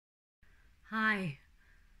Hi.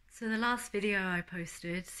 So the last video I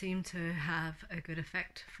posted seemed to have a good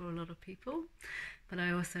effect for a lot of people, but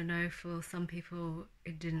I also know for some people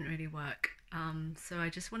it didn't really work. So I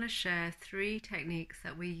just want to share 3 techniques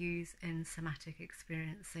that we use in somatic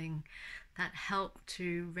experiencing that help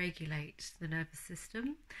to regulate the nervous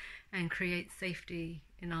system and create safety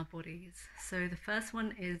in our bodies. So the first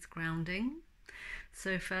one is grounding.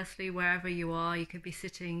 So firstly, wherever you are, you could be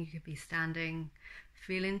sitting, you could be standing,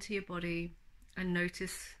 feel into your body and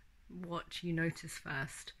notice what you notice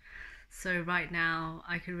first. So right now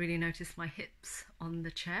I can really notice my hips on the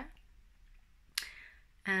chair,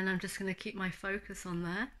 and I'm just going to keep my focus on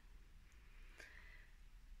there,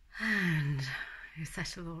 and you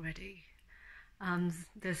settle already.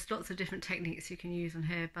 There's lots of different techniques you can use on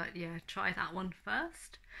here, but yeah, try that one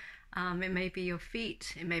first. It may be your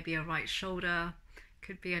feet, it may be your right shoulder,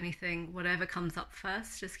 could be anything, whatever comes up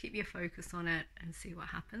first, just keep your focus on it and see what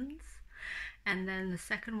happens. And then the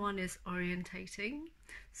second one is orientating.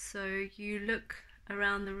 So you look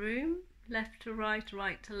around the room, left to right,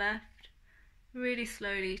 right to left, really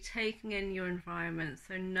slowly taking in your environment.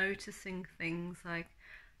 So noticing things like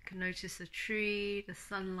you can notice a tree, the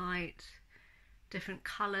sunlight, different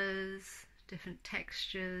colors, different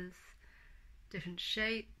textures, different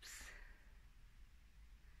shapes,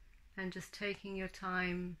 and just taking your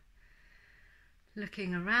time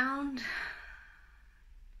looking around.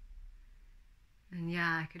 And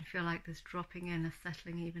yeah, I can feel like there's dropping in, a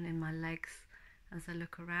settling even in my legs as I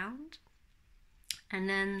look around. And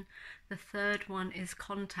then the third one is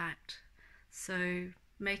contact. So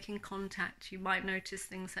making contact, you might notice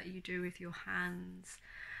things that you do with your hands.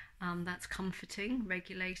 That's comforting,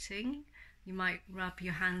 regulating. You might rub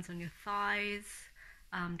your hands on your thighs,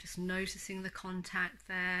 just noticing the contact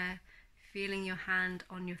there, feeling your hand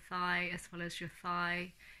on your thigh as well as your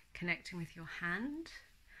thigh connecting with your hand.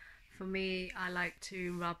 For me, I like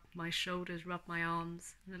to rub my shoulders, rub my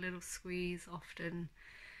arms, and a little squeeze often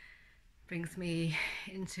brings me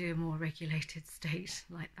into a more regulated state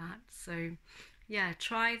like that. So yeah,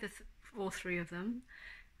 try all 3 of them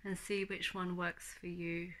and see which one works for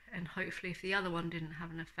you, and hopefully if the other one didn't have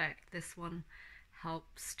an effect, this one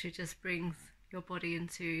helps to just bring your body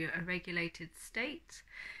into a regulated state,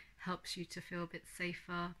 helps you to feel a bit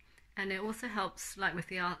safer, and it also helps, like with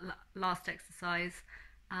the last exercise,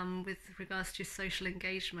 with regards to social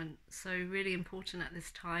engagement. So really important at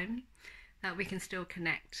this time that we can still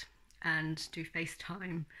connect and do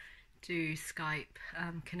FaceTime, do Skype,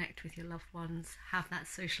 connect with your loved ones, have that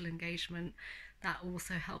social engagement. That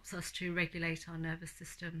also helps us to regulate our nervous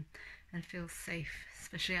system and feel safe,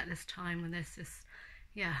 especially at this time when there's this,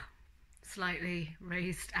 slightly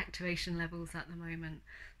raised activation levels at the moment.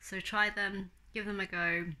 So try them, give them a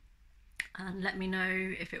go, and let me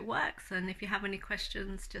know if it works, and if you have any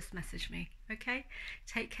questions, just message me. Okay,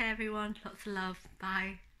 take care everyone, lots of love,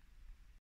 bye.